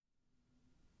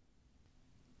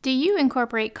Do you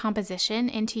incorporate composition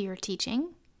into your teaching?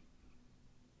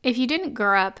 If you didn't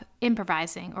grow up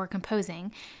improvising or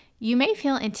composing, you may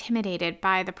feel intimidated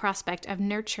by the prospect of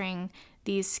nurturing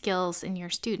these skills in your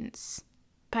students.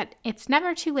 But it's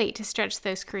never too late to stretch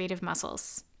those creative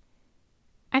muscles.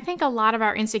 I think a lot of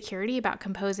our insecurity about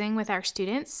composing with our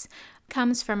students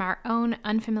comes from our own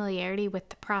unfamiliarity with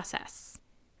the process.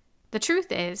 The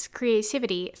truth is,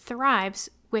 creativity thrives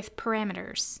with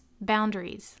parameters,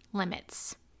 boundaries,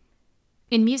 limits.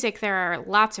 In music, there are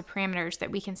lots of parameters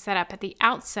that we can set up at the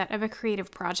outset of a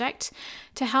creative project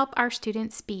to help our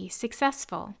students be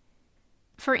successful.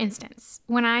 For instance,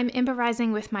 when I'm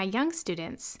improvising with my young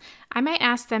students, I might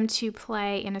ask them to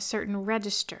play in a certain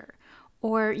register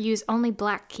or use only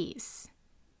black keys.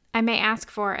 I may ask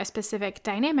for a specific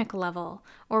dynamic level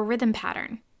or rhythm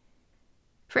pattern.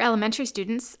 For elementary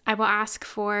students, I will ask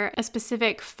for a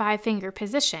specific 5-finger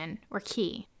position or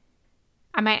key.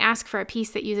 I might ask for a piece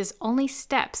that uses only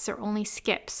steps or only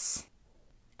skips,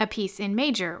 a piece in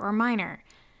major or minor,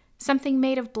 something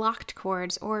made of blocked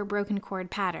chords or broken chord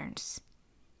patterns.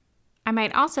 I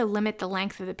might also limit the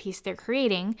length of the piece they're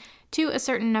creating to a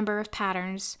certain number of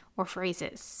patterns or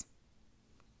phrases.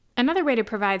 Another way to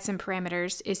provide some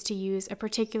parameters is to use a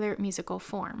particular musical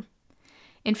form.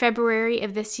 In February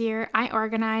of this year, I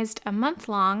organized a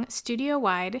month-long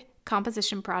studio-wide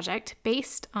composition project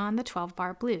based on the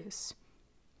 12-bar blues.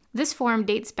 This form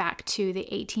dates back to the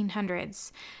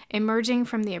 1800s, emerging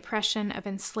from the oppression of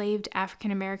enslaved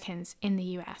African Americans in the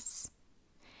U.S.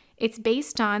 It's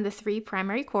based on the 3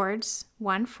 primary chords,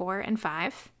 1, 4, and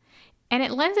 5, and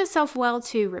it lends itself well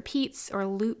to repeats or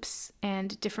loops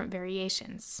and different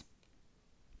variations.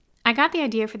 I got the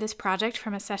idea for this project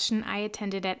from a session I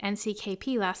attended at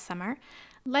NCKP last summer,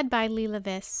 led by Leela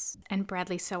Viss and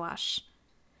Bradley Sowash.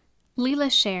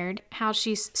 Leela shared how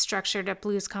she's structured a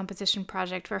blues composition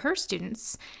project for her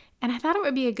students, and I thought it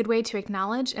would be a good way to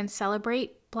acknowledge and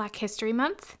celebrate Black History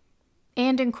Month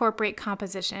and incorporate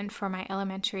composition for my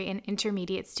elementary and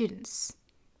intermediate students.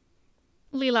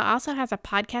 Leela also has a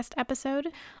podcast episode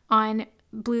on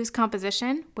blues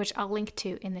composition, which I'll link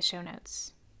to in the show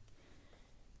notes.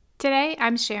 Today,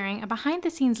 I'm sharing a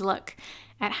behind-the-scenes look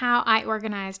at how I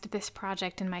organized this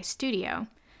project in my studio,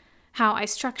 how I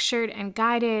structured and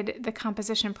guided the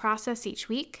composition process each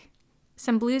week,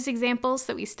 some blues examples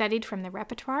that we studied from the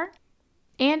repertoire,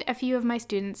 and a few of my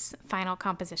students' final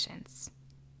compositions.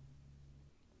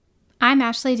 I'm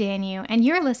Ashley Daniel, and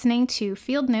you're listening to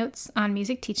Field Notes on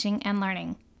Music Teaching and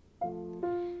Learning.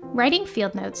 Writing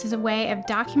field notes is a way of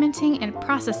documenting and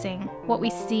processing what we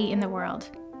see in the world.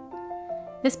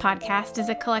 This podcast is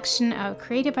a collection of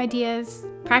creative ideas,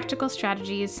 practical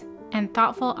strategies, and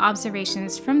thoughtful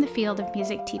observations from the field of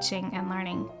music teaching and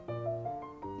learning.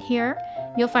 Here,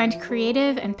 you'll find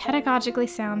creative and pedagogically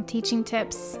sound teaching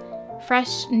tips,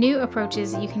 fresh, new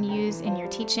approaches you can use in your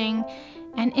teaching,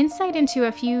 and insight into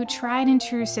a few tried and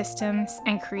true systems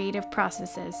and creative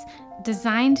processes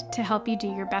designed to help you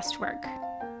do your best work.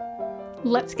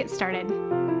 Let's get started.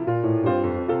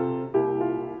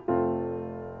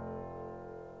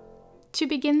 To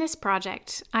begin this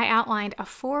project, I outlined a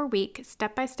 4-week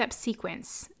step-by-step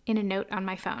sequence in a note on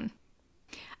my phone.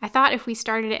 I thought if we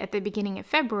started it at the beginning of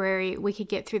February, we could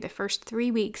get through the first 3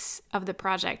 weeks of the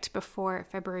project before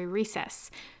February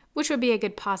recess, which would be a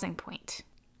good pausing point.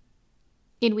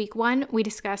 In week 1, we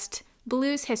discussed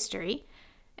blues history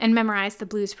and memorized the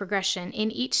blues progression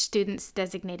in each student's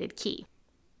designated key.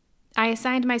 I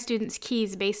assigned my students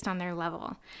keys based on their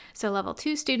level. So level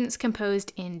 2 students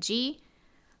composed in G,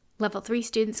 level 3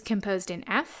 students composed in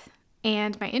F,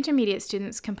 and my intermediate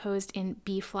students composed in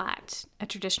B flat, a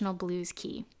traditional blues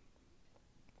key.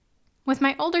 With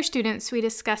my older students, we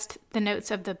discussed the notes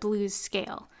of the blues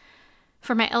scale.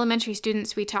 For my elementary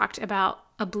students, we talked about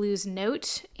a blues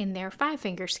note in their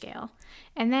 5-finger scale,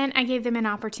 and then I gave them an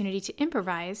opportunity to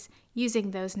improvise using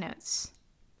those notes.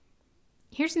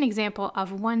 Here's an example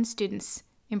of one student's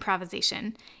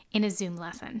improvisation in a Zoom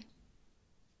lesson.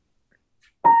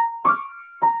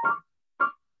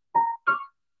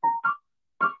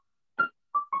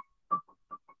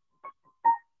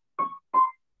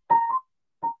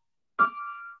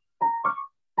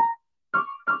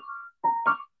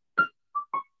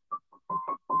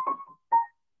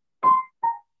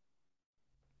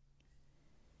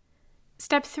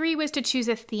 Step 3 was to choose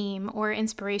a theme or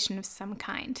inspiration of some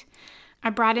kind. I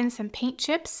brought in some paint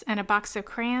chips and a box of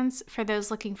crayons for those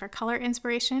looking for color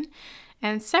inspiration,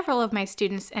 and several of my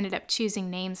students ended up choosing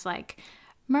names like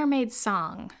Mermaid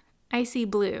Song, Icy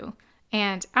Blue,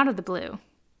 and Out of the Blue,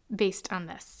 based on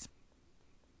this.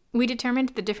 We determined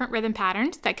the different rhythm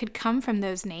patterns that could come from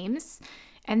those names,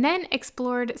 and then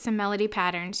explored some melody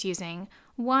patterns using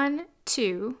 1,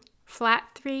 2, flat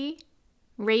 3,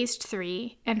 raised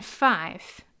 3, and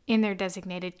 5 in their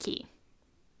designated key.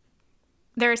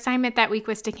 Their assignment that week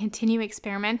was to continue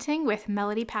experimenting with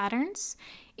melody patterns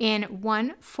in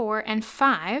 1, 4, and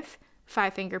 5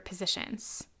 five-finger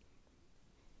positions.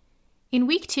 In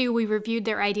week 2, we reviewed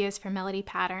their ideas for melody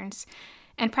patterns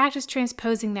and practiced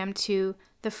transposing them to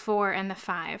the 4 and the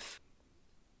 5.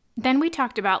 Then we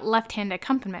talked about left-hand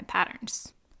accompaniment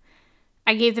patterns.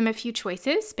 I gave them a few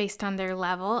choices based on their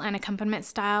level and accompaniment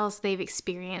styles they've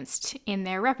experienced in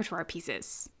their repertoire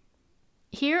pieces.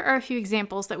 Here are a few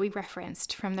examples that we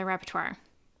referenced from the repertoire.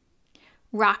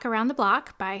 Rock Around the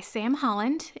Block by Sam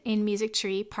Holland in Music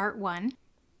Tree Part 1.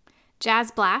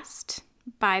 Jazz Blast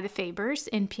by the Fabers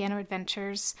in Piano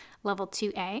Adventures Level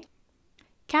 2A.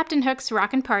 Captain Hook's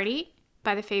Rockin' Party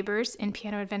by the Fabers in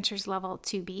Piano Adventures Level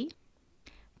 2B.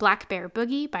 Black Bear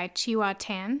Boogie by Chiwa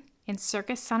Tan in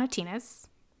Circus Sonatinas.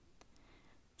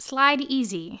 Slide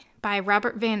Easy by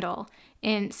Robert Vandal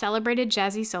in Celebrated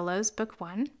Jazzy Solos Book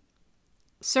 1.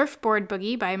 Surfboard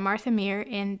Boogie by Martha Meir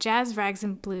in Jazz Rags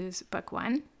and Blues Book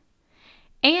 1.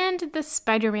 And the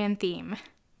Spider-Man theme,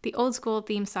 the old school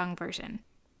theme song version.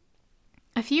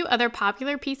 A few other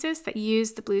popular pieces that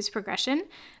use the blues progression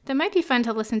that might be fun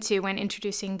to listen to when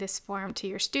introducing this form to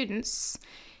your students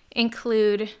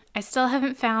include I Still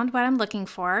Haven't Found What I'm Looking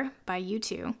For by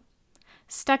U2,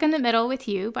 Stuck in the Middle with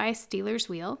You by Stealers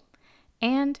Wheel,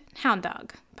 and Hound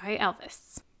Dog by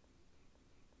Elvis.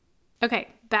 Okay,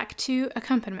 back to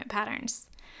accompaniment patterns.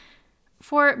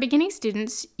 For beginning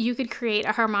students, you could create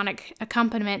a harmonic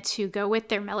accompaniment to go with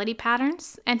their melody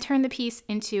patterns and turn the piece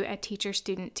into a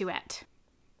teacher-student duet.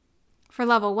 For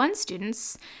Level 1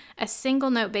 students, a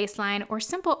single note bass line or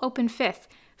simple open fifth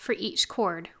for each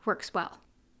chord works well.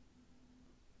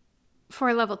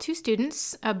 For Level 2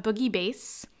 students, a boogie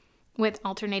bass with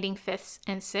alternating fifths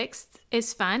and sixths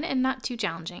is fun and not too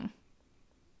challenging.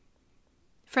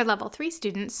 For Level 3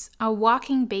 students, a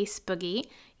walking bass boogie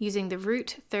using the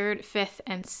root, third, fifth,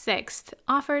 and sixth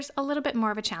offers a little bit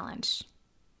more of a challenge.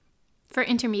 For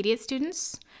intermediate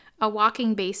students, a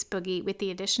walking bass boogie with the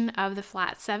addition of the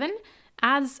flat 7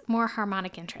 adds more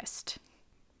harmonic interest.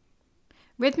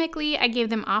 Rhythmically, I gave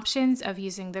them options of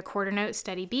using the quarter note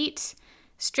steady beat,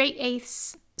 straight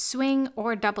eighths, swing,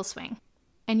 or double swing,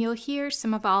 and you'll hear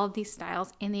some of all of these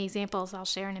styles in the examples I'll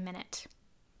share in a minute.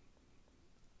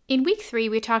 In week 3,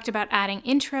 we talked about adding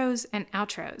intros and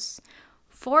outros,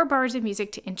 4 bars of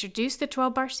music to introduce the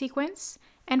 12-bar sequence,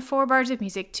 and 4 bars of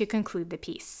music to conclude the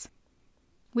piece.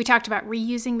 We talked about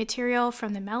reusing material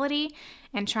from the melody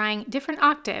and trying different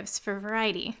octaves for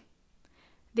variety.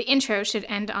 The intro should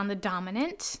end on the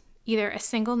dominant, either a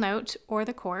single note or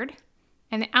the chord,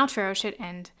 and the outro should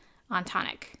end on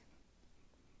tonic.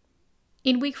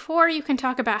 In week 4, you can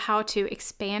talk about how to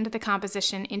expand the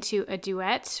composition into a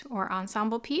duet or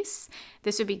ensemble piece.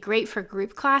 This would be great for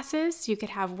group classes. You could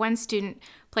have one student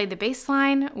play the bass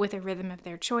line with a rhythm of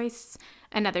their choice,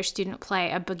 another student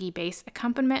play a boogie bass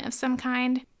accompaniment of some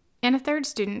kind, and a third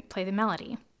student play the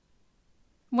melody.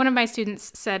 One of my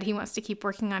students said he wants to keep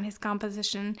working on his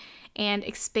composition and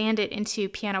expand it into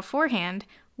piano four-hand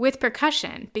with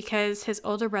percussion because his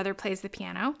older brother plays the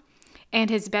piano and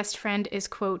his best friend is,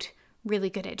 quote, really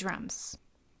good at drums.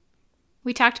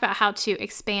 We talked about how to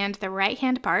expand the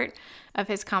right-hand part of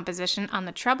his composition on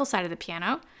the treble side of the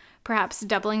piano, perhaps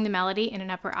doubling the melody in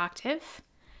an upper octave,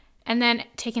 and then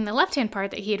taking the left-hand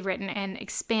part that he had written and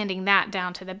expanding that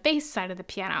down to the bass side of the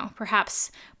piano,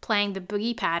 perhaps playing the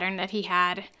boogie pattern that he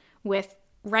had with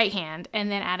right hand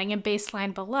and then adding a bass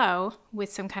line below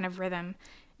with some kind of rhythm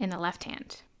in the left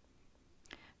hand.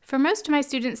 For most of my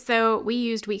students, though, we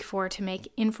used week 4 to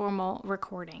make informal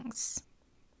recordings.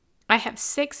 I have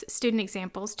 6 student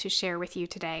examples to share with you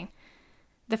today.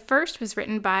 The first was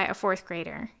written by a 4th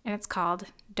grader, and it's called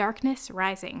Darkness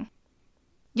Rising.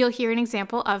 You'll hear an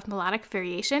example of melodic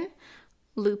variation,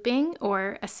 looping,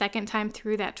 or a second time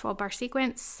through that 12-bar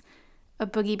sequence, a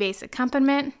boogie bass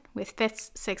accompaniment with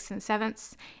fifths, sixths, and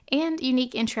sevenths, and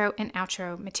unique intro and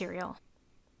outro material.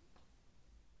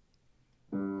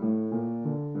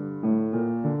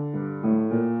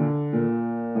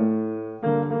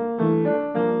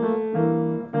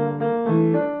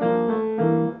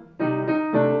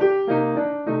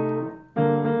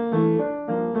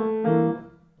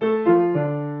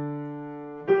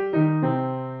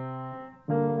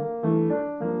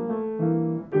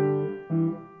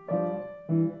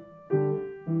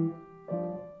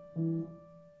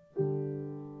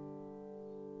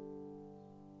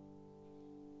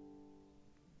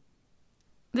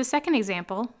 The second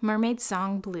example, Mermaid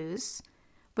Song Blues,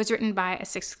 was written by a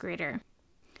 6th grader.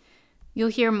 You'll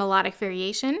hear melodic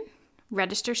variation,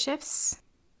 register shifts,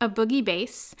 a boogie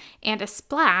bass, and a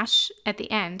splash at the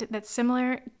end that's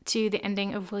similar to the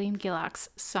ending of William Gillock's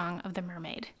Song of the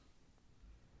Mermaid.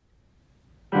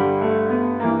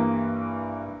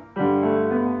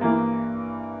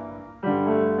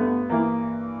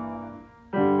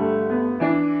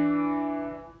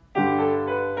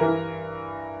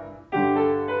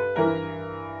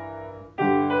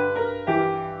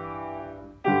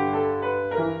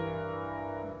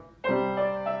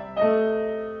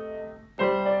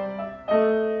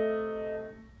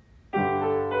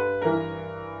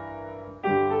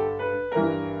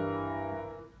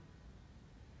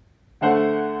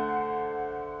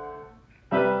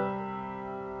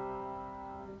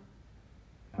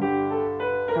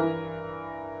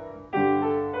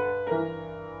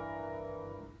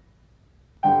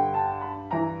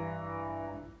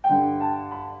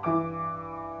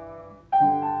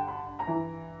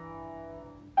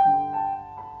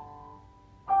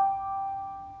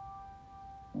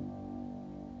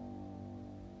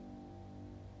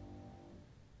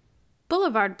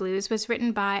 Boulevard Blues was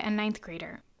written by a 9th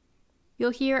grader.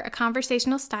 You'll hear a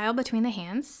conversational style between the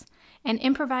hands, an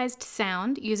improvised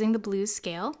sound using the blues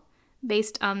scale,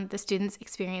 based on the students'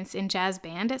 experience in jazz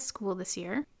band at school this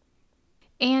year,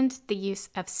 and the use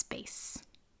of space.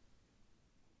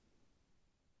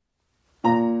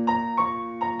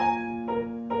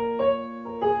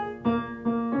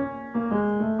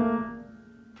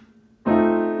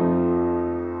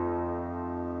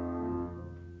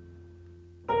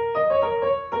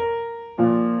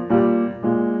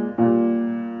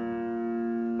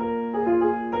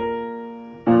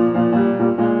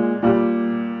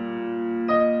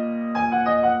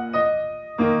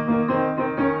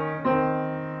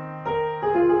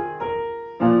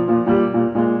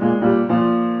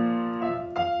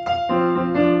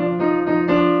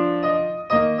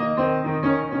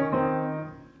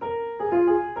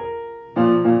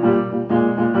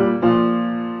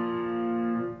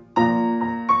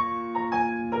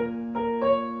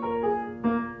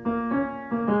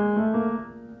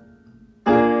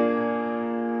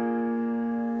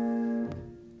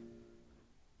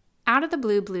 Out of the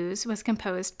Blue Blues was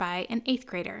composed by an 8th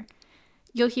grader.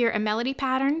 You'll hear a melody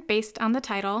pattern based on the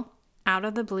title, Out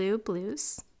of the Blue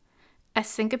Blues, a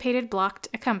syncopated blocked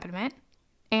accompaniment,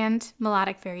 and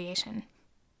melodic variation.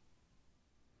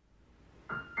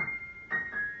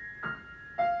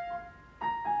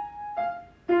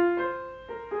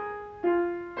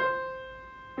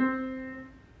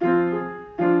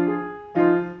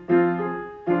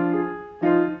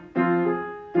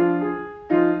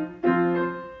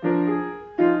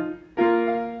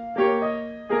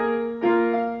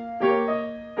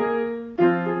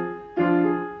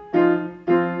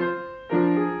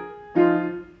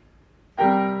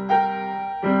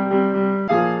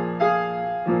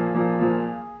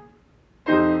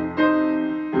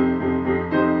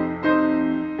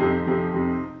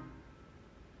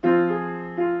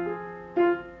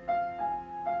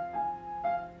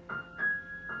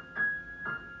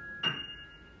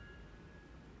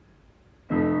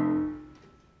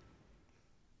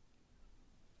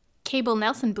 Cable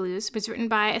Nelson Blues was written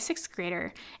by a 6th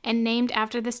grader and named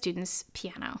after the student's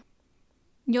piano.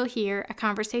 You'll hear a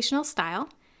conversational style,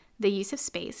 the use of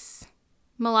space,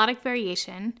 melodic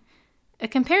variation, a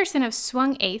comparison of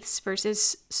swung eighths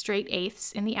versus straight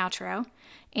eighths in the outro,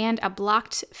 and a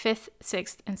blocked 5th,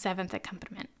 6th, and 7th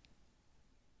accompaniment.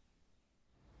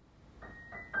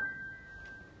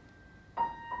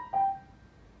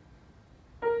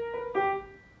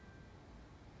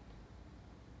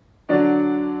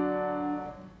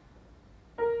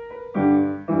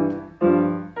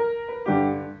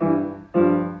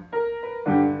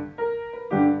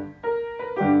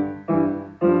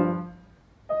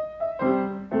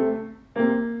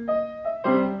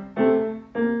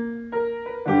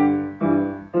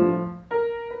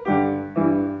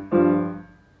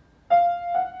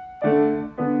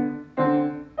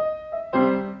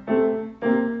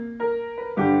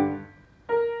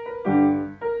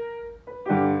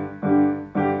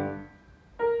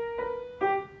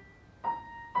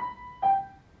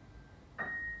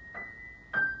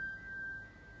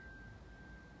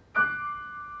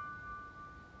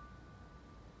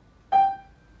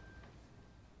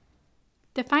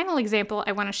 The final example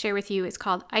I want to share with you is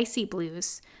called Icy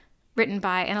Blues, written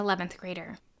by an 11th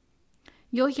grader.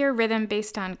 You'll hear rhythm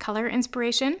based on color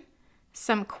inspiration,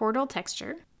 some chordal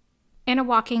texture, and a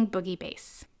walking boogie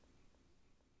bass.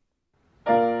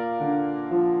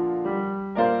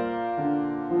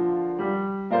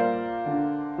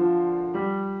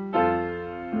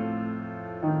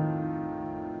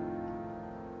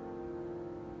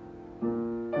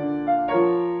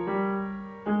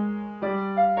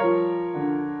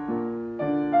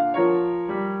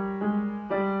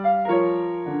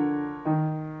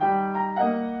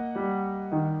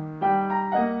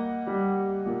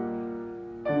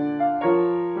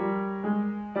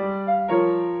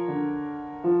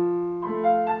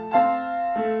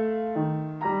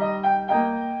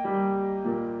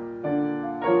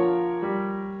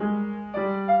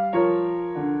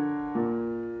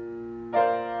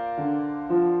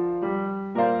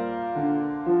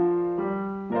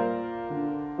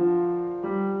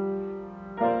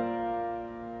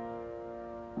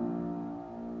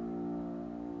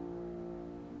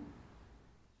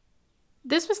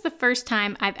 This was the first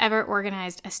time I've ever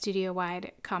organized a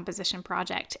studio-wide composition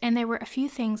project, and there were a few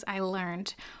things I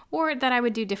learned or that I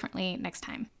would do differently next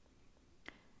time.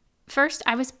 First,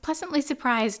 I was pleasantly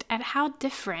surprised at how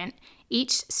different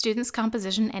each student's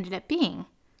composition ended up being.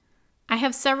 I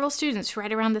have several students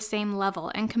right around the same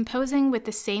level and composing with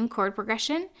the same chord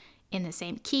progression, in the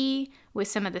same key, with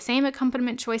some of the same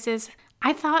accompaniment choices.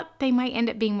 I thought they might end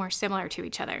up being more similar to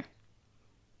each other.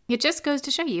 It just goes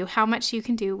to show you how much you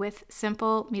can do with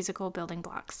simple musical building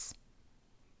blocks.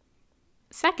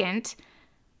 Second,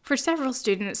 for several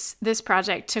students, this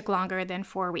project took longer than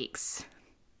 4 weeks.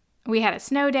 We had a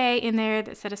snow day in there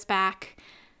that set us back.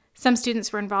 Some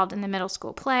students were involved in the middle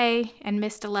school play and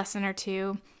missed a lesson or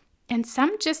two, and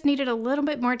some just needed a little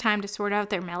bit more time to sort out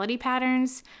their melody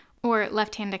patterns or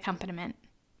left-hand accompaniment.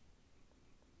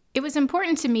 It was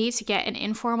important to me to get an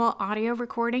informal audio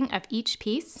recording of each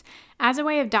piece as a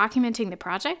way of documenting the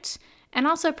project and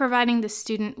also providing the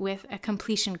student with a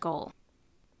completion goal.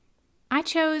 I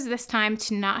chose this time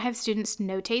to not have students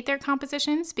notate their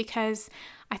compositions because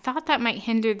I thought that might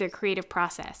hinder their creative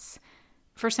process.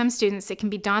 For some students, it can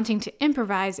be daunting to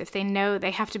improvise if they know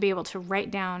they have to be able to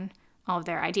write down all of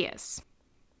their ideas.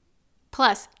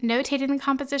 Plus, notating the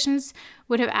compositions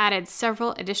would have added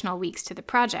several additional weeks to the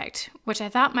project, which I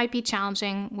thought might be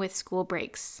challenging with school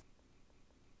breaks.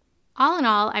 All in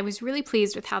all, I was really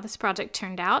pleased with how this project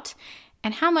turned out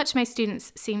and how much my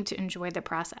students seemed to enjoy the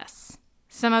process.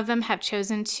 Some of them have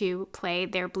chosen to play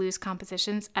their blues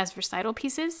compositions as recital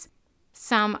pieces.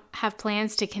 Some have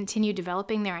plans to continue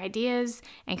developing their ideas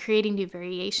and creating new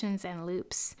variations and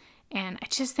loops. And I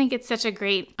just think it's such a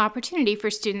great opportunity for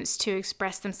students to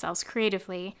express themselves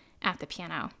creatively at the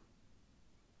piano.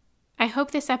 I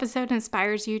hope this episode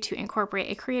inspires you to incorporate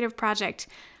a creative project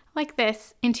like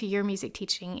this into your music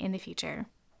teaching in the future.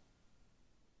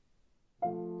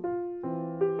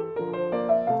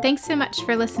 Thanks so much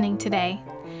for listening today.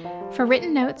 For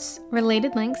written notes,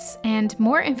 related links, and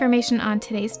more information on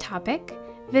today's topic,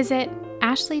 visit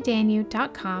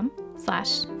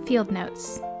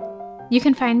ashleydanu.com/fieldnotes. You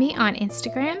can find me on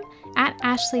Instagram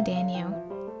 @AshleyDanu.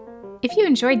 If you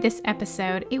enjoyed this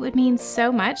episode, it would mean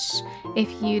so much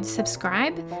if you'd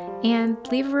subscribe and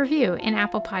leave a review in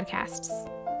Apple Podcasts.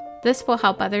 This will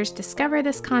help others discover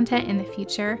this content in the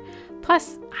future.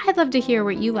 Plus, I'd love to hear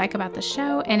what you like about the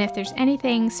show and if there's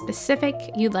anything specific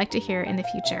you'd like to hear in the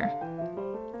future.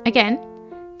 Again,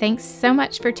 thanks so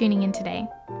much for tuning in today.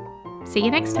 See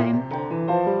you next time.